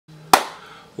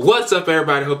What's up,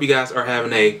 everybody? Hope you guys are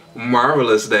having a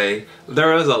marvelous day.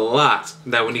 There is a lot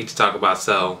that we need to talk about,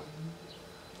 so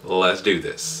let's do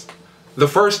this. The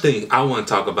first thing I want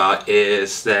to talk about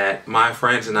is that my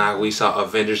friends and I, we saw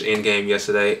Avengers Endgame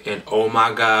yesterday, and oh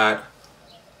my god,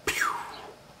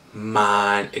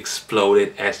 mine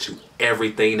exploded as to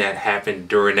everything that happened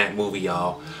during that movie,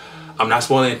 y'all. I'm not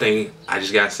spoiling anything. I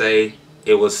just gotta say,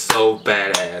 it was so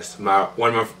badass.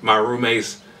 One of my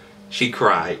roommates, she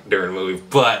cried during the movie.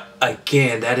 But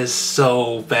again, that is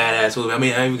so badass movie. I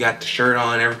mean, I even got the shirt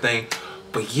on and everything.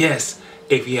 But yes,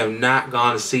 if you have not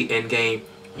gone to see Endgame,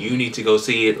 you need to go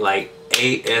see it like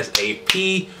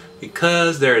ASAP,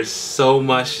 because there is so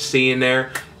much to see in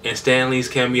there. And Stan Lee's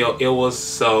cameo, it was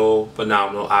so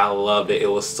phenomenal. I loved it. It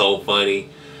was so funny.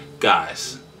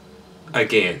 Guys,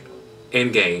 again,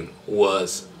 Endgame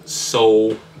was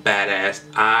so badass.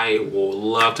 I will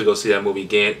love to go see that movie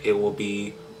again. It will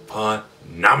be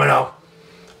phenomenal.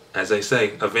 As they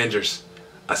say, Avengers,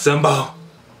 assemble.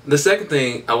 The second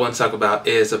thing I want to talk about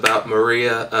is about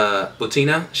Maria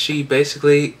Butina. She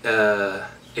basically,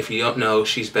 if you don't know,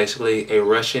 she's basically a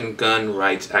Russian gun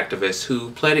rights activist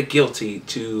who pleaded guilty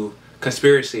to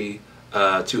conspiracy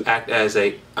to act as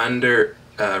a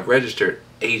registered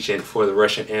agent for the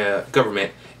Russian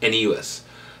government in the U.S.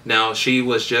 Now, she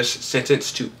was just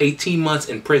sentenced to 18 months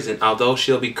in prison, although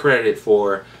she'll be credited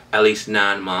for at least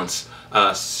 9 months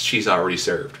she's already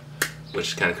served, which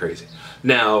is kind of crazy.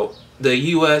 Now, the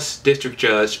U.S. District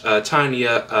Judge,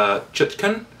 Tanya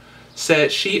Chutkan,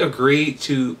 said she agreed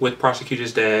with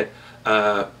prosecutors that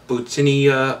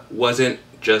Butina wasn't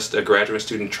just a graduate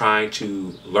student trying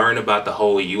to learn about the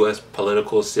whole U.S.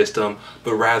 political system,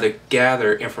 but rather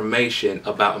gather information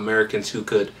about Americans who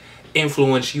could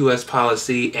influence U.S.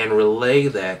 policy and relay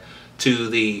that to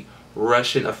the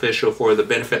Russian official for the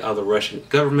benefit of the Russian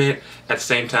government, at the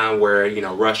same time where, you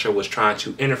know, Russia was trying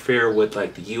to interfere with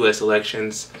like the U.S.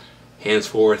 elections,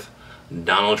 henceforth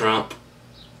Donald Trump.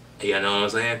 You know what I'm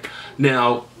saying?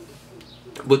 Now,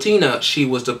 Butina, she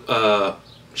was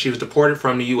deported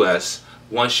from the U.S.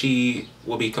 once she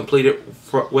will be completed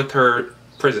with her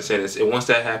prison sentence, and once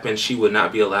that happens, she would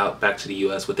not be allowed back to the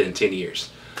U.S. within 10 years.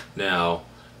 Now,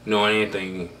 knowing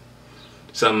anything,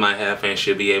 something might happen.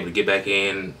 She'll be able to get back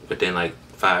in within like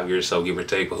 5 years or so, give or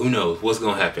take, but who knows what's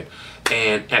going to happen.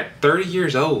 And at 30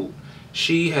 years old,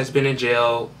 she has been in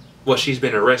jail. Well, she's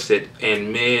been arrested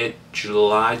in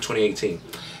mid-July 2018.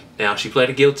 Now, she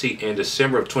pleaded guilty in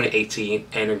December of 2018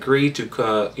 and agreed to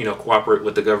cooperate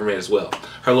with the government as well.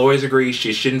 Her lawyers agreed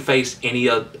she shouldn't face any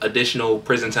additional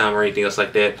prison time or anything else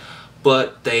like that,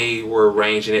 but they were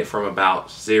ranging it from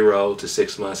about 0 to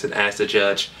 6 months, and asked the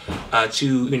judge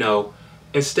to,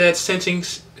 instead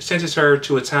sentence her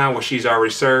to a time where she's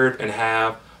already served and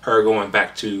have her going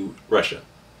back to Russia.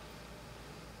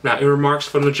 Now, in remarks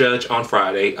from the judge on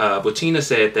Friday, Butina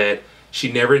said that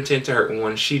she never intended to hurt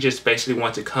anyone. She just basically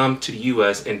wanted to come to the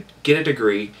U.S. and get a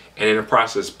degree, and in the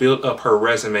process build up her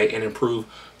resume and improve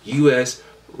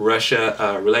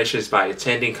U.S.-Russia relations by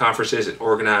attending conferences and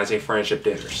organizing friendship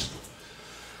dinners.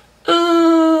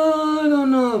 I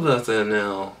don't know about that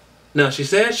now. No, she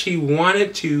said she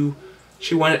wanted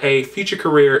a future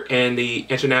career in the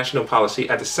international policy.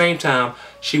 At the same time,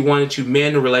 she wanted to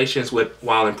mend relations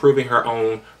while improving her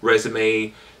own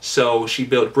resume. So she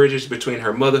built bridges between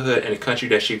her motherhood and the country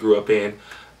that she grew up in.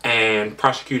 And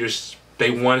prosecutors,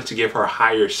 they wanted to give her a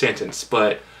higher sentence,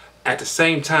 but at the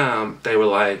same time, they were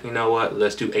like, you know what,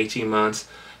 let's do 18 months,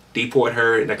 deport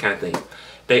her, and that kind of thing.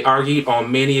 They argued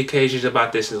on many occasions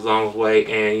about this along the way,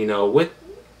 and with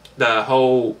the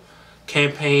whole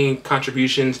campaign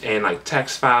contributions and like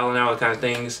tax filing and all that kind of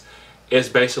things, it's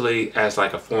basically as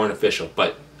like a foreign official.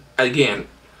 But again,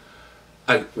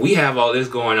 we have all this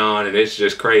going on, and it's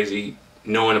just crazy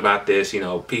knowing about this.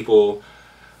 People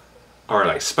are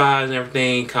like spies and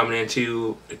everything coming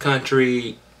into the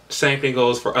country. Same thing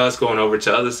goes for us going over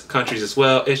to other countries as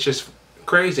well. It's just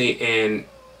crazy, and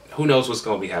who knows what's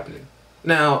going to be happening.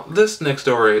 Now, this next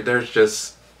story, there's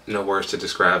just no words to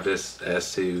describe this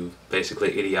as to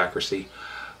basically idiocracy.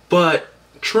 But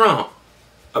Trump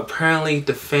apparently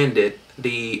defended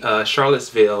the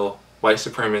Charlottesville White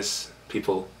Supremacist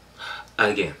people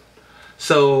again.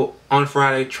 So on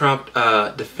Friday, Trump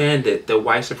defended the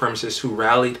white supremacists who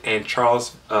rallied in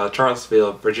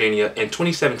Charlottesville, Virginia in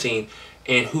 2017,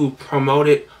 and who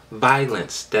promoted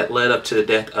violence that led up to the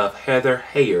death of Heather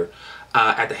Heyer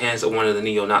at the hands of one of the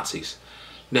neo-Nazis.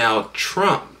 Now,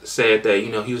 Trump said that,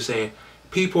 he was saying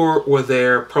people were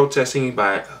there protesting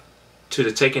to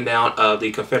the taking down of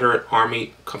the Confederate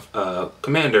Army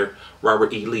commander,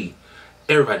 Robert E. Lee.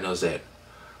 Everybody knows that.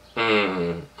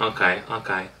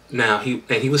 Okay. Now,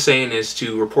 he was saying this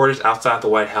to reporters outside the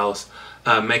White House,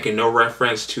 making no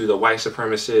reference to the white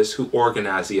supremacists who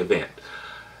organized the event.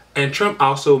 And Trump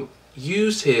also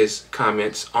used his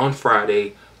comments on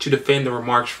Friday to defend the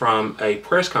remarks from a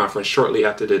press conference shortly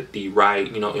after the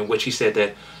riot, in which he said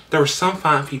that there were some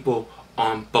fine people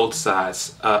on both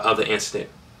sides of the incident.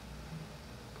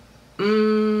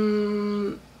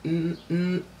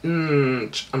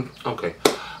 Okay.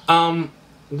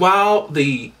 While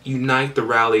the Unite the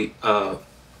Rally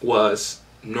was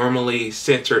normally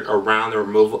centered around the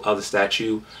removal of the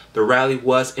statue, the rally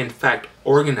was in fact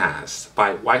organized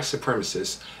by white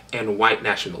supremacists and white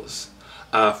nationalists.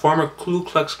 Former Ku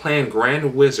Klux Klan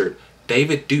Grand Wizard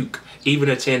David Duke even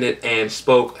attended and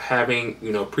spoke, having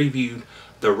previewed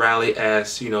the rally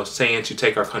as saying to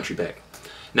take our country back.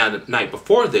 Now, the night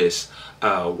before this,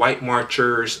 white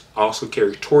marchers also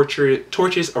carried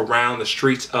torches around the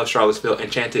streets of Charlottesville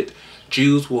and chanted,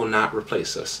 "Jews will not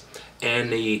replace us."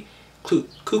 And the Ku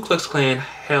Klux Klan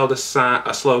held a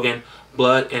slogan,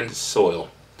 "Blood and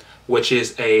Soil," which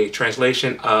is a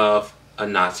translation of a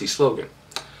Nazi slogan.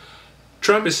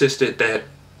 Trump insisted that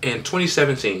in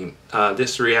 2017,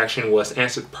 this reaction was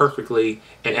answered perfectly,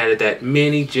 and added that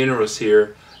many generals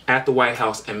here at the White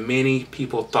House and many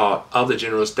people thought of the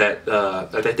generals that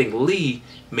they think Lee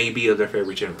may be their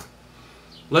favorite general.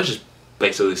 Let's just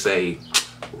basically say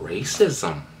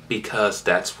racism, because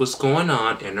that's what's going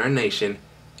on in our nation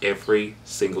every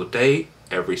single day,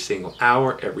 every single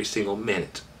hour, every single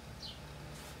minute.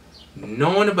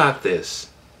 Knowing about this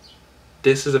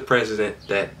is a president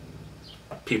that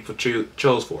people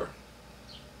chose for.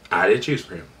 I didn't choose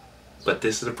for him, but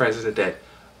this is a president that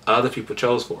other people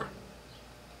chose for.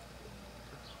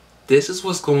 This is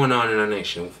what's going on in our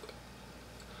nation.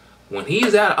 When he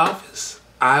is out of office,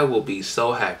 I will be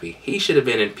so happy. He should have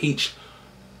been impeached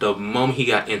the moment he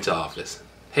got into office.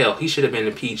 Hell, he should have been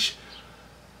impeached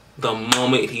the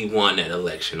moment he won that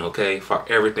election, okay? For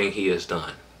everything he has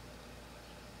done.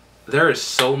 There is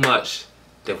so much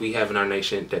that we have in our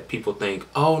nation that people think,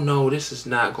 oh no, this is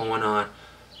not going on.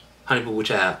 Honey boo boo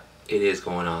child, it is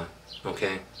going on,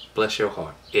 okay? Bless your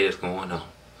heart, it is going on.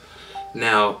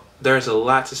 Now, there's a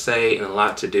lot to say and a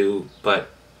lot to do, but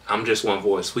I'm just one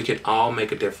voice. We can all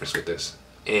make a difference with this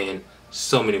in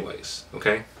so many ways,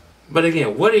 okay? But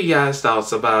again, what are you guys'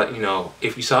 thoughts about,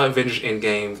 if you saw Avengers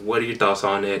Endgame, what are your thoughts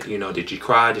on it? Did you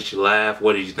cry? Did you laugh?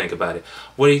 What did you think about it?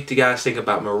 What do you guys think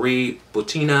about Marie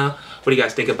Butina? What do you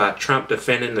guys think about Trump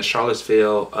defending the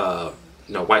Charlottesville,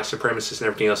 white supremacists and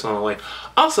everything else on the way?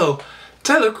 Also,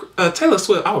 Taylor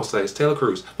Swift, I would say it's Taylor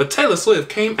Cruz, but Taylor Swift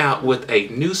came out with a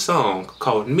new song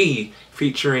called Me,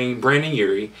 featuring Brandon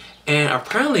Urie, and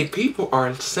apparently people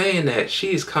are saying that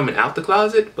she is coming out the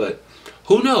closet, but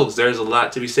who knows? There's a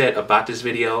lot to be said about this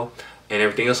video and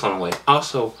everything else on the way.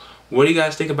 Also, what do you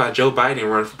guys think about Joe Biden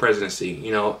running for presidency?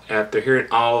 After hearing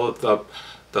all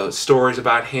the stories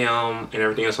about him and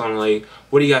everything else on the way,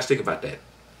 what do you guys think about that?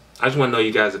 I just want to know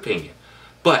you guys' opinion.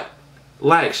 But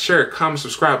like, share, comment,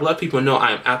 subscribe. Let people know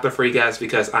I am out there for you guys,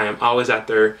 because I am always out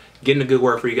there getting a good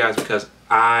word for you guys, because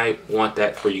I want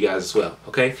that for you guys as well,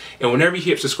 okay? And whenever you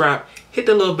hit subscribe, hit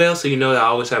the little bell so you know that I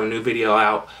always have a new video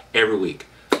out every week.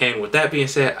 And with that being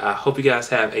said, I hope you guys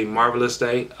have a marvelous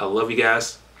day. I love you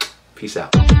guys. Peace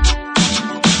out.